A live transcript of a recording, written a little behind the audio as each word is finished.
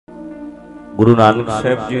ਗੁਰੂ ਨਾਨਕ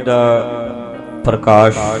ਸਾਹਿਬ ਜੀ ਦਾ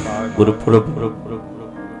ਪ੍ਰਕਾਸ਼ ਗੁਰਪੁਰਬ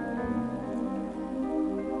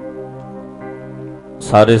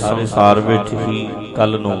ਸਾਰੇ ਸੰਸਾਰ ਵਿੱਚ ਹੀ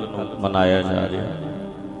ਕੱਲ ਨੂੰ ਮਨਾਇਆ ਜਾ ਰਿਹਾ ਹੈ।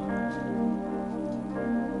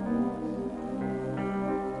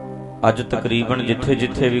 ਅੱਜ ਤਕਰੀਬਨ ਜਿੱਥੇ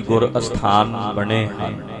ਜਿੱਥੇ ਵੀ ਗੁਰ ਅਸਥਾਨ ਬਣੇ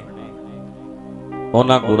ਹਨ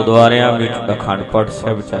ਉਹਨਾਂ ਗੁਰਦੁਆਰਿਆਂ ਵਿੱਚ ਅਖੰਡ ਪਾਠ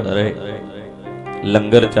ਸਾਹਿਬ ਚੱਲ ਰਹੇ,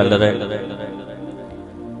 ਲੰਗਰ ਚੱਲ ਰਹੇ,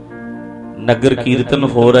 ਨਗਰ ਕੀਰਤਨ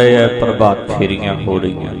ਹੋ ਰਹੇ ਹੈ, ਪ੍ਰਭਾਤ ਫੇਰੀਆਂ ਹੋ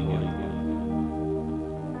ਰਹੀਆਂ।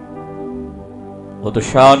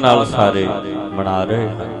 ਉਤਸ਼ਾਹ ਨਾਲ ਸਾਰੇ ਮਨਾ ਰਹੇ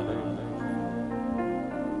ਹਨ।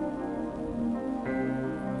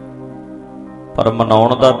 ਪਰ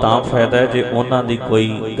ਮਨਾਉਣ ਦਾ ਤਾਂ ਫਾਇਦਾ ਹੈ ਜੇ ਉਹਨਾਂ ਦੀ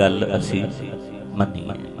ਕੋਈ ਗੱਲ ਅਸੀਂ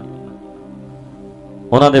ਮੰਨੀਏ,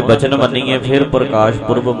 ਉਹਨਾਂ ਦੇ ਬਚਨ ਮੰਨੀਏ, ਫਿਰ ਪ੍ਰਕਾਸ਼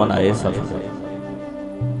ਪੁਰਬ ਮਨਾਏ ਸਕਦੇ।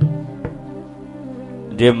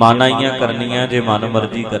 ਜੇ ਮਨ ਆਈਆਂ ਕਰਨੀਆਂ, ਜੇ ਮਨ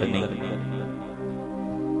ਮਰਜ਼ੀ ਕਰਨੀ,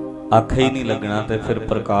 ਆਖਾ ਹੀ ਨਹੀਂ ਲੱਗਣਾ, ਤੇ ਫਿਰ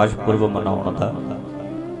ਪ੍ਰਕਾਸ਼ ਪੁਰਬ ਮਨਾਉਣ ਦਾ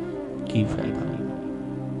ਕੀ ਫਾਇਦਾ।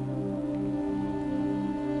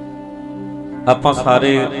 ਆਪਾਂ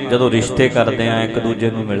ਸਾਰੇ ਜਦੋਂ ਰਿਸ਼ਤੇ ਕਰਦੇ ਆਂ, ਇੱਕ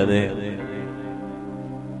ਦੂਜੇ ਨੂੰ ਮਿਲਦੇ ਆਂ,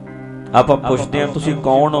 ਆਪਾਂ ਪੁੱਛਦੇ ਆਂ ਤੁਸੀਂ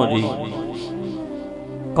ਕੌਣ ਹੋ ਜੀ,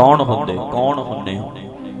 ਕੌਣ ਹੁੰਦੇ ਹੋ?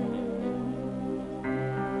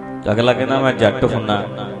 ਅਗਲਾ ਕਹਿੰਦਾ ਮੈਂ ਜੱਟ ਹੁੰਨਾ,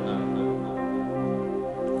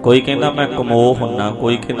 ਕੋਈ ਕਹਿੰਦਾ ਮੈਂ ਕਮੋਹ ਹੁੰਨਾ,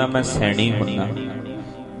 ਕੋਈ ਕਹਿੰਦਾ ਮੈਂ ਸੈਣੀ ਹੁੰਨਾ,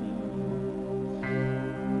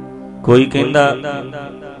 ਕੋਈ ਕਹਿੰਦਾ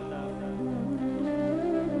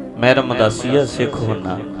ਮੈਂ ਰਮਦਾਸੀਆ ਸਿੱਖ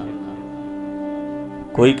ਹੁੰਨਾ,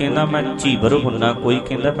 ਕੋਈ ਕਹਿੰਦਾ ਮੈਂ ਝੀਬਰ ਹੁੰਨਾ, ਕੋਈ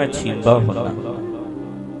ਕਹਿੰਦਾ ਮੈਂ ਛੀਂਬਾ ਹੁੰਨਾ।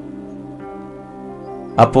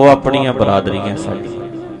 ਆਪੋ ਆਪਣੀਆਂ ਬਰਾਦਰੀਆਂ ਸਾਡੀਆਂ,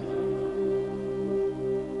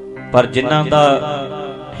 ਪਰ ਜਿਨ੍ਹਾਂ ਦਾ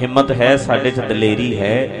ਹਿੰਮਤ ਹੈ, ਸਾਡੇ 'ਚ ਦਲੇਰੀ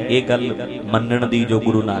ਹੈ ਇਹ ਗੱਲ ਮੰਨਣ ਦੀ ਜੋ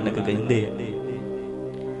ਗੁਰੂ ਨਾਨਕ ਕਹਿੰਦੇ ਆ।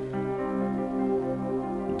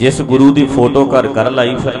 ਜਿਸ ਗੁਰੂ ਦੀ ਫੋਟੋ ਘਰ ਘਰ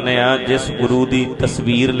ਲਾਈ ਫਿਰਨੇ ਆ, ਜਿਸ ਗੁਰੂ ਦੀ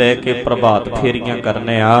ਤਸਵੀਰ ਲੈ ਕੇ ਪ੍ਰਭਾਤ ਫੇਰੀਆਂ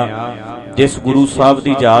ਕਰਨੇ ਆ, ਜਿਸ ਗੁਰੂ ਸਾਹਿਬ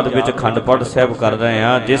ਦੀ ਯਾਦ ਵਿੱਚ ਅਖੰਡ ਪਾਠ ਸਾਹਿਬ ਕਰ ਰਹੇ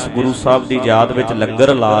ਆ, ਜਿਸ ਗੁਰੂ ਸਾਹਿਬ ਦੀ ਯਾਦ ਵਿੱਚ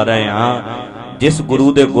ਲੰਗਰ ਲਾ ਰਹੇ ਆ, ਜਿਸ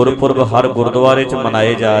ਗੁਰੂ ਦੇ ਗੁਰਪੁਰਬ ਹਰ ਗੁਰਦੁਆਰੇ 'ਚ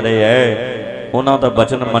ਮਨਾਏ ਜਾ ਰਹੇ ਹੈ, ਉਹਨਾਂ ਦਾ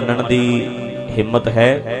ਬਚਨ ਮੰਨਣ ਦੀ ਹਿੰਮਤ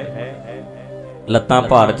ਹੈ? ਲੱਤਾਂ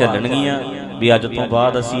ਭਾਰ ਝੱਲਣਗੀਆਂ ਵੀ ਅੱਜ ਤੋਂ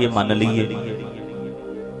ਬਾਅਦ ਅਸੀਂ ਇਹ ਮੰਨ ਲਈਏ?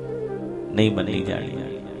 ਨਹੀਂ ਮੰਨੀ ਜਾਣੀ।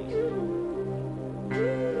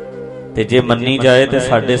 ਤੇ ਜੇ ਮੰਨੀ ਜਾਏ ਤੇ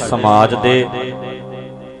ਸਾਡੇ ਸਮਾਜ ਦੇ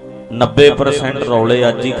 90% ਰੌਲੇ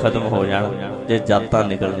ਅੱਜ ਹੀ ਖਤਮ ਹੋ ਜਾਣ, ਜੇ ਜਾਤਾਂ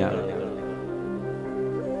ਨਿਕਲ ਜਾਣ,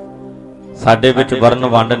 ਸਾਡੇ ਵਿੱਚ ਵਰਨ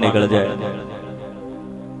ਵੰਡ ਨਿਕਲ ਜਾਏ,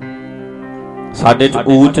 ਸਾਡੇ 'ਚ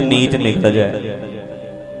ਊਚ ਨੀਚ ਨਿਕਲ ਜਾਏ।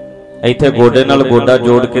 ਇੱਥੇ ਗੋਡੇ ਨਾਲ ਗੋਡਾ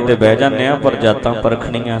ਜੋੜ ਕੇ ਤੇ ਬਹਿ ਜਾਂਦੇ ਆ, ਪਰ ਜਾਤਾਂ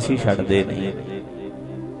ਪਰਖਣੀਆਂ ਅਸੀਂ ਛੱਡਦੇ ਨਹੀਂ।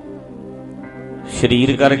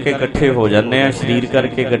 ਸਰੀਰ ਕਰਕੇ ਇਕੱਠੇ ਹੋ ਜਾਂਦੇ ਆ, ਸਰੀਰ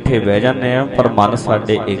ਕਰਕੇ ਇਕੱਠੇ ਬਹਿ ਜਾਂਦੇ ਆ, ਪਰ ਮਨ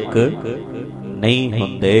ਸਾਡੇ ਇੱਕ ਨਹੀਂ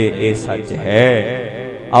ਹੁੰਦੇ। ਇਹ ਸੱਚ ਹੈ।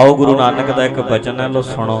 ਆਓ ਗੁਰੂ ਨਾਨਕ ਦਾ ਇੱਕ ਬਚਨ ਹੈ, ਲੋ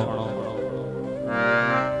ਸੁਣੋ।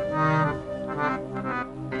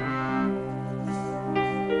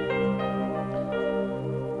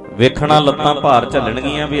 ਵੇਖਣਾ ਲੱਤਾਂ ਭਾਰ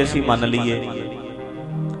ਝੱਲਣਗੀਆਂ ਵੀ ਅਸੀਂ ਮੰਨ ਲਈਏ,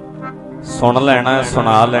 ਸੁਣ ਲੈਣਾ,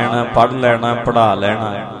 ਸੁਣਾ ਲੈਣਾ, ਪੜ੍ਹ ਲੈਣਾ, ਪੜ੍ਹਾ ਲੈਣਾ,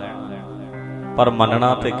 ਪਰ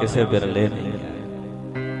ਮੰਨਣਾ ਤੇ ਕਿਸੇ ਬਿਰਲੇ ਨਹੀਂ।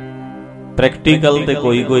 ਪ੍ਰੈਕਟੀਕਲ ਤੇ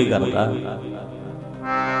ਕੋਈ ਕਰਦਾ।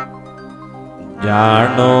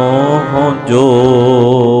 ਜਾਣੋ ਹੋ ਜੋਤ,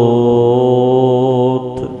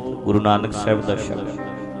 ਗੁਰੂ ਨਾਨਕ ਸਾਹਿਬ ਦਾ ਸ਼ਬਦ।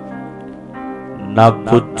 ਨਾ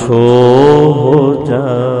ਪੁੱਛੋ ਹੋ ਜਾਤੀ,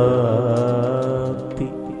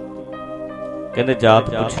 ਕਹਿੰਦੇ ਜਾਤ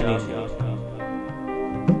ਪੁੱਛਣੀ।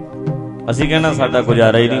 ਅਸੀਂ ਕਹਿੰਦਾ ਸਾਡਾ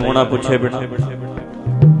ਗੁਜ਼ਾਰਾ ਹੀ ਨਹੀਂ ਹੋਣਾ ਪੁੱਛੇ ਬਿਨਾਂ।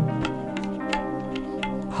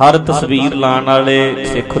 ਹਰ ਤਸਵੀਰ ਲਾਉਣ ਵਾਲੇ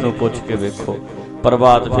ਸਿੱਖ ਨੂੰ ਪੁੱਛ ਕੇ ਵੇਖੋ,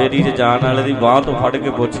 ਪ੍ਰਭਾਤ ਫੇਰੀ 'ਚ ਜਾਣ ਵਾਲੇ ਦੀ ਬਾਂਹ ਤੋਂ ਫੜ ਕੇ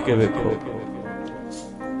ਪੁੱਛ ਕੇ ਵੇਖੋ,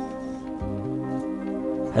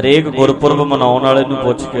 ਹਰੇਕ ਗੁਰਪੁਰਬ ਮਨਾਉਣ ਵਾਲੇ ਨੂੰ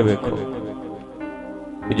ਪੁੱਛ ਕੇ ਵੇਖੋ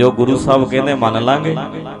ਵੀ ਜੋ ਗੁਰੂ ਸਾਹਿਬ ਕਹਿੰਦੇ ਮੰਨ ਲਾਂਗੇ?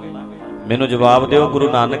 ਮੈਨੂੰ ਜਵਾਬ ਦਿਓ, ਗੁਰੂ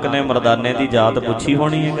ਨਾਨਕ ਨੇ ਮਰਦਾਨੇ ਦੀ ਜਾਤ ਪੁੱਛੀ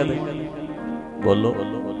ਹੋਣੀ ਹੈ ਕਦੇ? ਬੋਲੋ।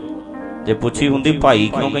 ਜੇ ਪੁੱਛੀ ਹੁੰਦੀ ਭਾਈ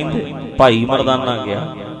ਕਿਉਂ ਕਹਿੰਦੇ? ਭਾਈ ਮਰਦਾਨਾ ਗਿਆ,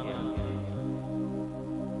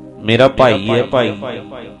 ਮੇਰਾ ਭਾਈ ਹੈ ਭਾਈ।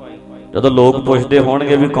 ਜਦੋਂ ਲੋਕ ਪੁੱਛਦੇ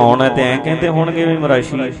ਹੋਣਗੇ ਵੀ ਕੌਣ ਹੈ, ਤੇ ਐਂ ਕਹਿੰਦੇ ਹੋਣਗੇ ਵੀ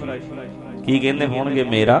ਮਰਾਸ਼ੀ। ਕੀ ਕਹਿੰਦੇ ਹੋਣਗੇ?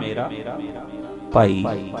 ਮੇਰਾ ਭਾਈ।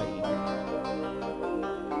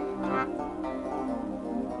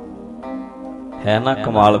 ਹੈ ਨਾ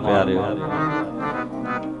ਕਮਾਲ ਪਿਆਰਿਓ।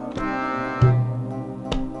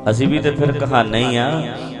 ਅਸੀਂ ਵੀ ਤੇ ਫਿਰ ਕਹਾਣੇ ਹੀ ਆ,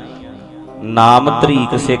 ਨਾਮ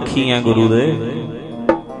ਧਰੀਕ ਸਿੱਖੀ ਆ ਗੁਰੂ ਦੇ,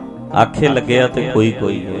 ਆਖੇ ਲੱਗਿਆ ਤੇ ਕੋਈ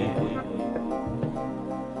ਹੈ।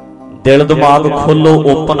 दिल दिमाग खोलो,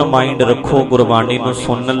 ओपन माइंड रखो, गुरबाणी नूं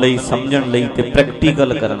सुनन लई, समझण लई ते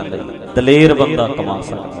प्रैक्टिकल करन लई। दलेर बंदा कमा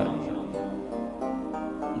सकदा,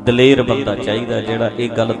 दलेर बंदा चाहिदा जिहड़ा ये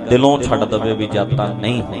गल दिलों छड्ड दवे भी जातां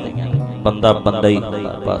नहीं होंदियां, बंदा बंदा ही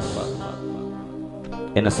हुंदा। बस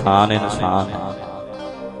इंसान इंसान है।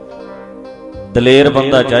 दलेर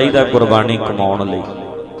बंदा चाहिदा गुरबाणी कमाउण लई,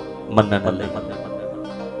 मन्नण लई।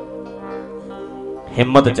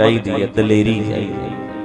 हिम्मत चाहिदी है, दलेरी चाहिदी है।